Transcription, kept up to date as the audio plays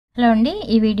Hello అండి,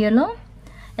 ఈ వీడియోలో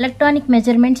electronic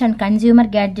measurements and consumer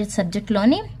gadgets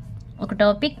సబ్జెక్ట్లోని ఒక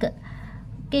topic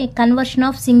conversion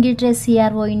of single trace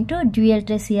CRO into dual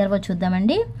trace CRO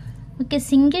చూద్దామండి. Okay,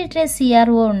 single trace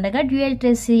CRO ఉండగా dual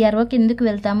trace సిఆర్ఓకి ఎందుకు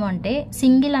వెళ్తాము అంటే,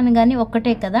 సింగిల్ అనగానే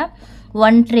ఒక్కటే కదా,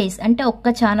 వన్ ట్రేస్ అంటే ఒక్క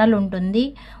ఛానల్ ఉంటుంది.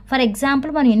 ఫర్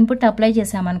ఎగ్జాంపుల్ మనం ఇన్పుట్ అప్లై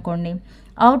చేసామనుకోండి,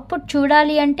 అవుట్పుట్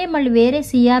చూడాలి అంటే మళ్ళీ వేరే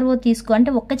సిఆర్ఓ తీసుకో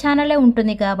అంటే ఒక్క ఛానలే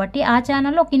ఉంటుంది కాబట్టి ఆ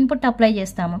ఛానల్లో ఒక ఇన్పుట్ అప్లై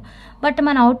చేస్తాము. బట్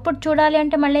మన అవుట్పుట్ చూడాలి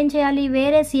అంటే మళ్ళీ ఏం చేయాలి,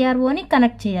 వేరే సిఆర్ఓని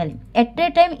కనెక్ట్ చేయాలి. ఎట్ ఏ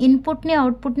టైం ఇన్పుట్ని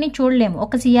అవుట్పుట్ని చూడలేము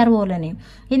ఒక సిఆర్ఓలోని,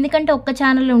 ఎందుకంటే ఒక్క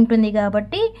ఛానల్ ఉంటుంది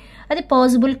కాబట్టి అది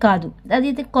పాసిబుల్ కాదు.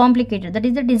 అది complicated, that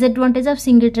is the disadvantage of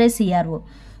single trace CRO.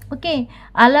 Okay,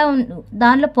 అలా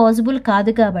దానిలో పాసిబుల్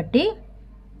కాదు కాబట్టి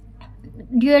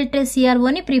డ్యూయల్ ట్రేస్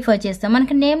సిఆర్ఓని ప్రిఫర్ చేస్తాం.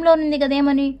 మనకి నేమ్లో ఉంది కదా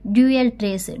ఏమని, dual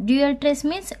trace. Dual trace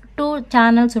means 2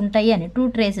 channels ఉంటాయి అని, 2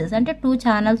 ట్రేసెస్ అంటే 2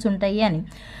 ఛానల్స్ ఉంటాయి అని.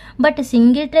 బట్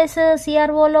సింగిల్ ట్రేస్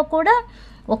సిఆర్ఓలో కూడా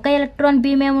ఒక ఎలక్ట్రాన్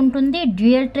బీమే ఉంటుంది,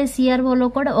 డ్యూయల్ ట్రేస్ సిఆర్ఓలో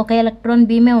కూడా ఒక ఎలక్ట్రాన్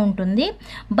బీమే ఉంటుంది.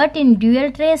 But in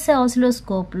dual trace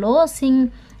ఆసిలోస్కోప్లో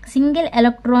single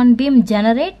electron beam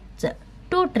generate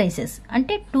 2 traces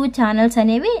అంటే 2 ఛానల్స్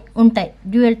అనేవి ఉంటాయి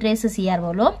డ్యూయల్ ట్రేస్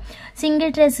సిఆర్ఓలో.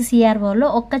 సింగిల్ ట్రేస్ సిఆర్ఓలో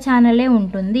ఒక్క ఛానలే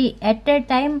ఉంటుంది. ఎట్ ఏ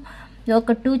టైం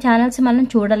ఒక 2 ఛానల్స్ మనం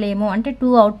చూడలేము, అంటే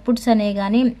 2 అవుట్పుట్స్ అనే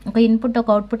కానీ ఒక ఇన్పుట్ ఒక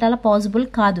అవుట్పుట్ అలా పాసిబుల్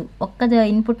కాదు, ఒక్క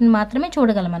ఇన్పుట్ని మాత్రమే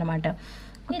చూడగలం అనమాట.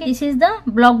 Okay, this is the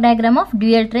block diagram of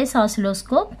dual trace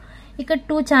oscilloscope. ఇక్కడ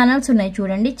 2 ఛానల్స్ ఉన్నాయి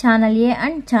చూడండి, channel A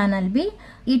and channel B.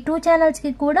 ఈ 2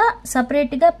 ఛానల్స్కి కూడా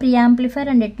సపరేట్గా ప్రీ యాంప్లిఫైర్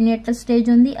అండ్ ఎటెన్యూయేటర్ స్టేజ్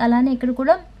ఉంది. అలానే ఇక్కడ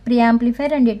కూడా ప్రీ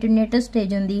యాంప్లిఫైర్ అండ్ ఎటెన్యూయేటర్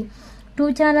స్టేజ్ ఉంది. 2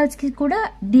 ఛానల్స్కి కూడా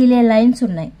డిలే లైన్స్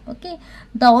ఉన్నాయి. Okay,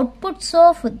 the outputs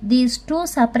of these 2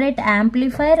 separate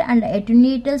amplifier and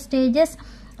ఎటెన్యూయేటర్ stages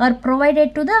are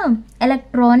provided to the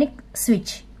electronic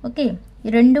switch. Okay,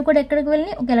 ఈ రెండు కూడా ఎక్కడికి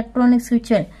వెళ్ళి ఒక ఎలక్ట్రానిక్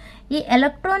స్విచ్. ఈ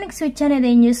ఎలక్ట్రానిక్ స్విచ్ అనేది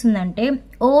ఏం చేస్తుందంటే,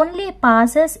 only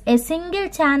passes a single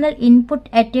channel input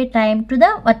at a time to the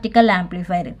vertical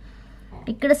amplifier.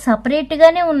 ఇక్కడ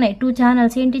సపరేట్గానే ఉన్నాయి 2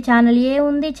 ఛానల్స్. ఏంటి, ఛానల్ ఏ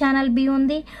ఉంది, ఛానల్ బి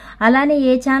ఉంది. అలానే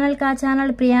ఏ ఛానల్కి ఆ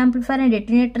channel pre amplifier and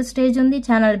ఎటెన్యూయేటర్ stage ఉంది.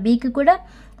 ఛానల్ బికి కూడా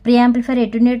ప్రీ యాంప్లిఫైర్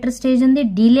ఎటెన్యూయేటర్ స్టేజ్ ఉంది.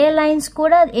 డిలే లైన్స్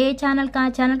కూడా ఏ ఛానల్కి ఆ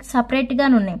ఛానల్కి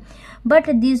సపరేట్గానే ఉన్నాయి. But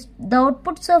the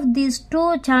outputs of these 2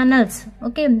 channels,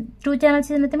 okay, 2 channels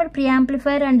is nothing but pre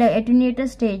amplifier and attenuator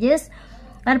stages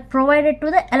are provided to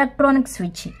the electronic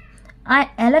switch. ఆ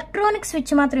electronic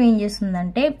switch మాత్రం ఏం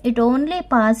చేస్తుందంటే, it only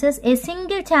passes a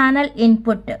single channel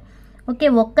input. Okay,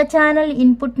 ఒక్క channel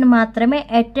ఇన్పుట్ని మాత్రమే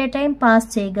at a time pass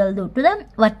చేయగలదు to the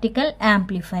vertical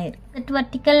amplifier. That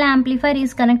vertical amplifier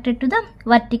is connected to the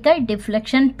vertical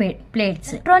deflection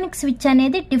plates. Electronic switch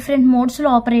అనేది different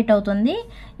మోడ్స్లో operate అవుతుంది.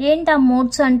 ఏంటి ఆ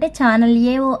modes అంటే, channel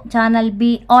A, channel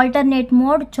B, alternate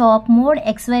mode, chop mode,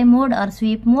 XY mode are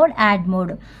sweep mode, add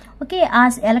mode. Okay, ఆ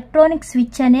electronic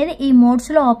switch అనేది ఈ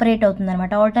మోడ్స్లో operate అవుతుంది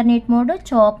అనమాట. Alternate mode,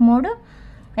 chop mode,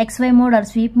 XY mode are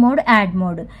sweep mode, add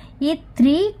mode. ఈ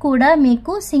 3 కూడా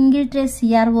మీకు single trace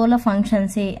సిఆర్ఓల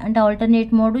ఫంక్షన్సే. అంటే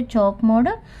alternate mode, chop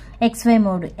mode, XY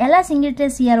mode. ఎలా సింగిల్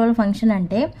ట్రేస్ సిఆర్ఓల ఫంక్షన్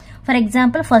అంటే, ఫర్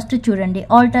ఎగ్జాంపుల్ ఫస్ట్ చూడండి,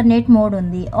 ఆల్టర్నేట్ మోడ్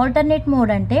ఉంది. ఆల్టర్నేట్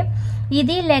మోడ్ అంటే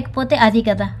ఇది లేకపోతే అది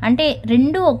కదా, అంటే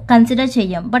 2 కన్సిడర్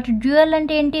చెయ్యం. బట్ డ్యూయల్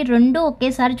అంటే ఏంటి, 2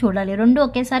 ఒకేసారి చూడాలి, 2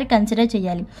 ఒకేసారి కన్సిడర్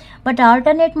చేయాలి. బట్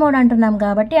ఆల్టర్నేట్ మోడ్ అంటున్నాం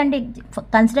కాబట్టి, అంటే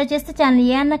కన్సిడర్ చేస్తే ఛానల్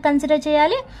ఏ అన్న కన్సిడర్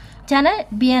చేయాలి, ఛానల్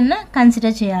బి అన్న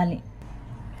కన్సిడర్ చేయాలి.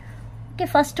 Okay,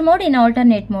 first mode in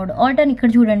alternate mode. ఇక్కడ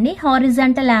చూడండి,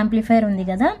 హారిజాంటల్ యాంప్లిఫైర్ ఉంది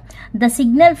కదా, the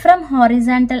signal from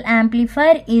horizontal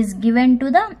amplifier is given to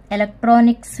the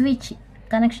electronic switch.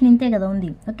 Connection ఇంతే కదా ఉంది.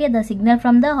 Okay, the signal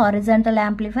from the horizontal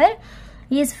amplifier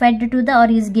is fed to the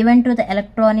are is given to the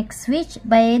electronic switch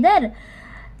by either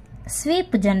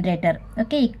sweep generator.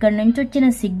 Okay, ఇక్కడ నుంచి వచ్చిన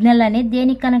signal అనేది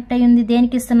దేనికి connect అయ్యి ఉంది,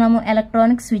 దేనికి ఇస్తున్నాము,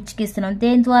 ఎలక్ట్రానిక్ స్విచ్కి ఇస్తున్నాం.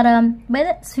 దేని ద్వారా, బై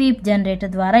ద స్వీప్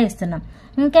జనరేటర్ ద్వారా ఇస్తున్నాం.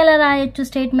 ఇంకెలా రాయొచ్చు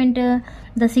statement,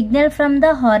 the signal from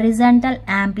the horizontal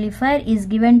amplifier is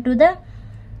given to the,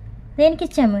 దేనికి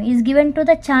ఇచ్చాము, is given to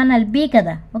the channel B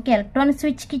కదా. ఓకే, ఎలక్ట్రానిక్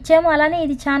స్విచ్కి ఇచ్చాము, అలానే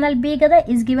ఇది ఛానల్ బి కదా,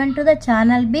 is given to the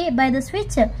channel B by the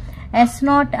switch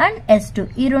S0 and S2.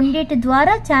 ఈ రెండింటి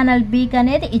ద్వారా ఛానల్ బికి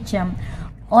అనేది ఇచ్చాము.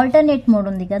 ఆల్టర్నేట్ మోడ్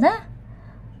ఉంది కదా,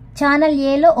 ఛానల్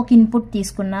ఏలో ఒక ఇన్పుట్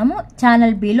తీసుకున్నాము,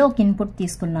 ఛానల్ బిలో ఒక ఇన్పుట్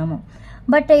తీసుకున్నాము.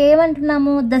 But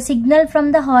ఏమంటున్నాము, the signal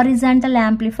from the horizontal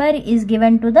amplifier is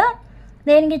given to the,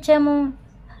 దేనికి ఇచ్చాము,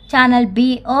 channel B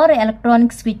are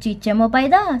electronic switch ఇచ్చాము by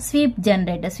the sweep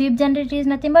generator. Sweep generator is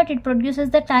nothing but it produces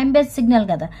the time based signal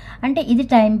కదా, అంటే ఇది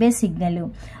time based signal.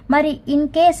 మరి in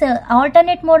case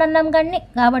alternate mode అన్నాం కానీ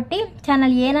కాబట్టి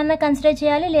ఛానల్ ఏనన్నా కన్సిడర్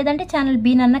చేయాలి, లేదంటే ఛానల్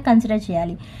బి నన్నా కన్సిడర్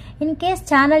చేయాలి. ఇన్ కేస్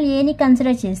ఛానల్ ఏని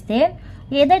కన్సిడర్ చేస్తే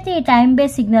ఏదైతే ఈ టైం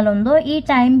బేస్ సిగ్నల్ ఉందో ఈ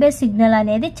టైం బేస్ సిగ్నల్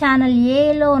అనేది ఛానల్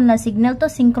ఏలో ఉన్న సిగ్నల్తో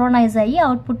సింక్రోనైజ్ అయ్యి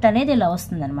అవుట్పుట్ అనేది ఇలా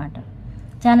వస్తుంది అనమాట.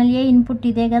 ఛానల్ ఏ ఇన్పుట్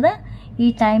ఇదే కదా, ఈ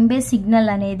టైం బేస్ సిగ్నల్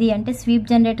అనేది అంటే స్వీప్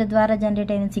జనరేటర్ ద్వారా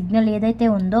జనరేట్ అయిన సిగ్నల్ ఏదైతే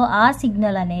ఉందో ఆ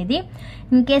సిగ్నల్ అనేది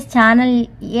in case channel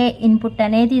A input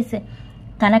అనేది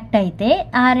కనెక్ట్ అయితే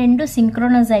ఆ రెండు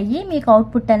సింక్రోనైజ్ అయ్యి మీకు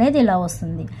అవుట్పుట్ అనేది ఇలా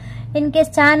వస్తుంది. In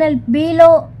case channel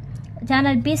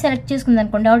B select చేసుకుంది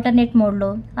అనుకోండి ఆల్టర్నేట్ మోడ్లో,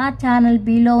 ఆ ఛానల్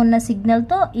బిలో ఉన్న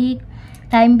సిగ్నల్తో ఈ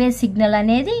టైం బేస్ సిగ్నల్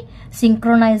అనేది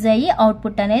సింక్రోనైజ్ అయ్యి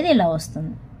అవుట్పుట్ అనేది ఇలా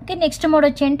వస్తుంది. Okay, next mode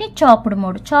వచ్చేంటి chopped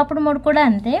mode. Chopped mode కూడా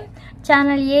అంతే.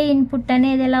 ఛానల్ ఏ ఇన్పుట్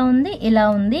అనేది ఎలా ఉంది, ఇలా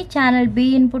ఉంది. ఛానల్ బి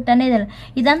ఇన్పుట్ అనేది ఎలా,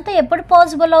 ఇదంతా ఎప్పుడు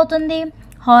పాసిబుల్ అవుతుంది?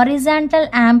 horizontal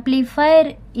amplifier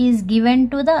is given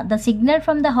to the signal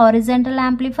from the horizontal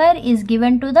amplifier is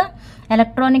given to the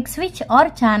electronic switch or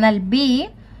channel B,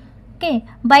 okay,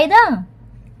 by the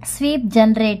sweep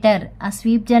generator. ఆ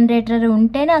స్వీప్ జనరేటర్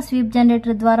ఉంటేనే ఆ sweep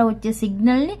generator ద్వారా వచ్చే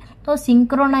సిగ్నల్ని తో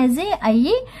సింక్రోనైజ్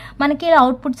అయ్యి మనకి ఇలా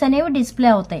అవుట్పుట్స్ అనేవి డిస్ప్లే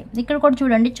అవుతాయి. ఇక్కడ కూడా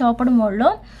చూడండి చాప్డ్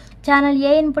మోడ్లో ఛానల్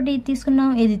ఏ ఇన్పుట్ ఇది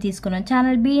తీసుకున్నాం, ఇది తీసుకున్నాం.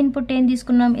 ఛానల్ బి ఇన్పుట్ ఏం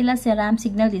తీసుకున్నాం, ఇలా ర్యాంప్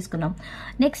సిగ్నల్ తీసుకున్నాం.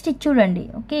 నెక్స్ట్ ఇది చూడండి.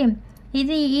 ఓకే,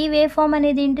 ఇది ఈ వేవ్ ఫామ్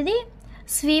అనేది ఏంటిది,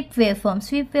 sweep wave form.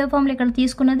 Sweep wave ఫామ్లో ఇక్కడ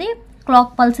తీసుకున్నది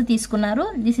క్లాక్ పల్స్ తీసుకున్నారు.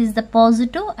 This is the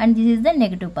positive and this is the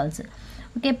negative pulse.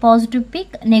 Okay, positive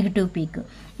peak, negative peak.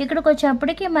 ఇక్కడికి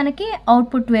వచ్చేప్పటికి మనకి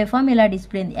అవుట్పుట్ వేవ్ ఫామ్ ఇలా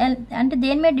డిస్ప్లే అయింది. అంటే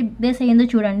దేని మీద బేస్ అయ్యిందో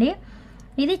చూడండి.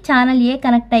 ఇది ఛానల్ ఏ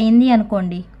కనెక్ట్ అయ్యింది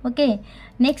అనుకోండి. ఓకే,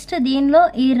 నెక్స్ట్ దీనిలో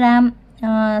ఈ ర్యామ్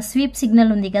స్వీప్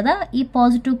సిగ్నల్ ఉంది కదా, ఈ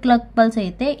పాజిటివ్ క్లాక్ పల్స్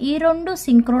అయితే ఈ రెండు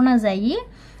సింక్రోనైజ్ అయ్యి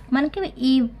మనకి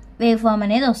ఈ వేవ్ ఫామ్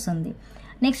అనేది వస్తుంది.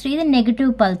 నెక్స్ట్ ఇది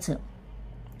నెగిటివ్ పల్స్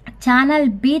ఛానల్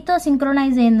బితో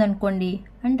సింక్రోనైజ్ అయింది అనుకోండి,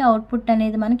 అంటే అవుట్పుట్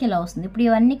అనేది మనకి ఇలా వస్తుంది. ఇప్పుడు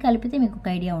ఇవన్నీ కలిపితే మీకు ఒక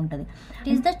ఐడియా ఉంటుంది. It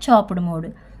is the chopped mode.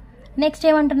 Next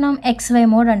ఏమంటున్నాం, XY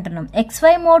మోడ్ అంటున్నాం.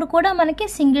 XY మోడ్ కూడా మనకి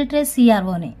single trace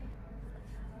CROనే.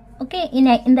 Okay,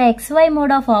 in the XY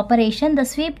mode of operation the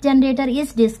sweep generator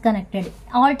is disconnected.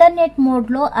 Alternate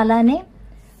మోడ్లో అలానే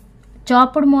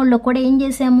చాప్డ్ మోడ్లో కూడా ఏం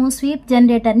చేసాము, స్వీప్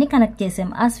జనరేటర్ని కనెక్ట్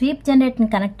చేసాము. ఆ స్వీప్ జనరేటర్ని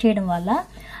కనెక్ట్ చేయడం వల్ల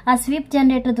ఆ స్వీప్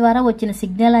జనరేటర్ ద్వారా వచ్చిన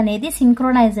సిగ్నల్ అనేది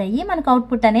సింక్రోనైజ్ అయ్యి మనకు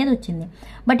అవుట్పుట్ అనేది వచ్చింది.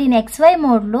 బట్ ఇన్ XY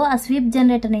మోడ్లో ఆ స్వీప్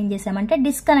జనరేటర్ని ఏం చేసామంటే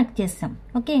డిస్కనెక్ట్ చేసాం.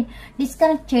 ఓకే,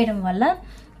 డిస్కనెక్ట్ చేయడం వల్ల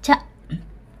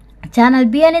ఛానల్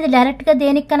బి అనేది డైరెక్ట్గా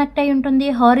దేనికి కనెక్ట్ అయి ఉంటుంది,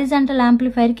 హారిజాంటల్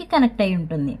యాంప్లిఫైర్కి కనెక్ట్ అయి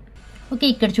ఉంటుంది. ఓకే,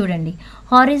 ఇక్కడ చూడండి,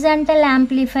 horizontal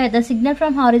amplifier the signal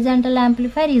from horizontal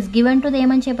amplifier is given to the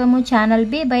ఏమని చెప్పాము, channel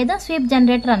B by the sweep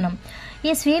generator అన్నాం.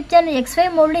 ఈ స్వీప్ XY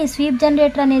మోడ్లో ఈ స్వీప్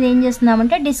జనరేటర్ అనేది ఏం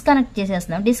చేస్తున్నామంటే డిస్కనెక్ట్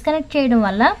చేసేస్తున్నాం. డిస్కనెక్ట్ చేయడం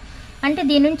వల్ల అంటే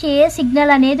దీని నుంచి ఏ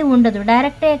సిగ్నల్ అనేది ఉండదు,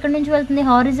 డైరెక్ట్గా ఎక్కడి నుంచి వెళ్తుంది,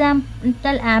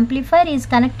 horizontal amplifier is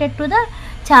connected to the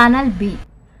channel B.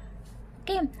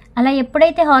 Okay, అలా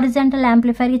ఎప్పుడైతే హారిజాంటల్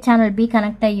యాంప్లిఫైర్కి ఛానల్ బి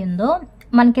కనెక్ట్ అయ్యిందో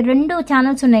మనకి రెండు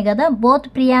ఛానల్స్ ఉన్నాయి కదా, both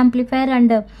pre amplifier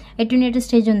and attenuator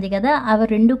stage ఉంది కదా, అవి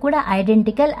రెండు కూడా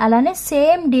ఐడెంటికల్. అలానే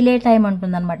సేమ్ డిలే టైం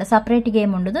ఉంటుంది అనమాట, సపరేట్గా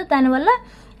ఏమి ఉండదు. దానివల్ల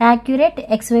accurate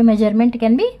XY measurement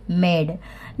can be made.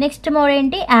 Next mode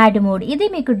ఏంటి, యాడ్ మోడ్. ఇది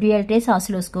మీకు డ్యూయల్ ట్రేస్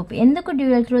ఆసిలోస్కోప్. ఎందుకు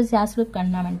డ్యూయల్ ట్రేస్ ఆసిలోస్కోప్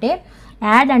అన్నామంటే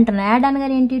యాడ్ అంటున్నాం. యాడ్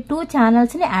అనగానే ఏంటి, 2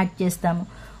 ఛానల్స్ని యాడ్ చేస్తాము.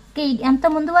 ఓకే, అంత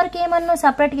ముందు వరకు ఏమన్నా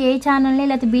సపరేట్గా ఏ ఛానల్ని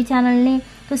లేకపోతే బి ఛానల్ని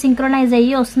సింక్రోనైజ్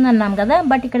అయ్యి వస్తుంది అన్నాం కదా.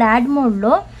 బట్ ఇక్కడ యాడ్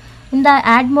మోడ్లో in the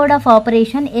add mode of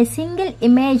operation a single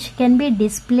image can be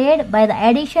displayed by the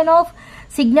addition of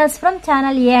signals from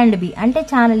channel A and B. అంటే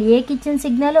ఛానల్ A కి ఇచ్చిన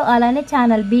సిగ్నల్ అలానే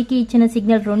ఛానల్ B కి ఇచ్చిన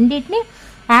సిగ్నల్ రెండింటిని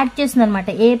యాడ్ చేస్తుంది అనమాట.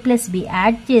 A+B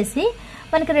యాడ్ చేసి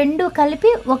మనకి రెండు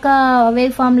కలిపి ఒక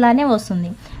వేవ్ ఫామ్ లానే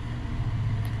వస్తుంది.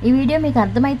 ఈ వీడియో మీకు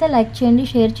అర్థమైతే లైక్ చేయండి,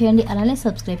 షేర్ చేయండి, అలానే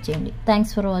సబ్స్క్రైబ్ చేయండి.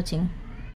 Thanks for watching.